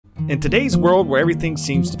In today's world where everything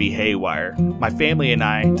seems to be haywire, my family and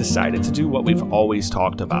I decided to do what we've always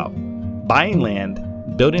talked about: buying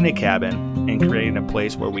land, building a cabin, and creating a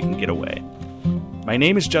place where we can get away. My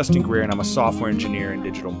name is Justin Greer and I'm a software engineer and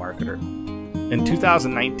digital marketer. In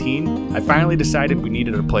 2019, I finally decided we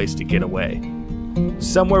needed a place to get away.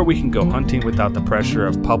 Somewhere we can go hunting without the pressure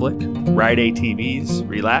of public, ride ATVs,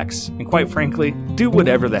 relax, and quite frankly, do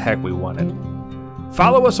whatever the heck we wanted.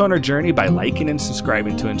 Follow us on our journey by liking and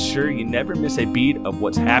subscribing to ensure you never miss a beat of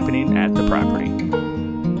what's happening at the property.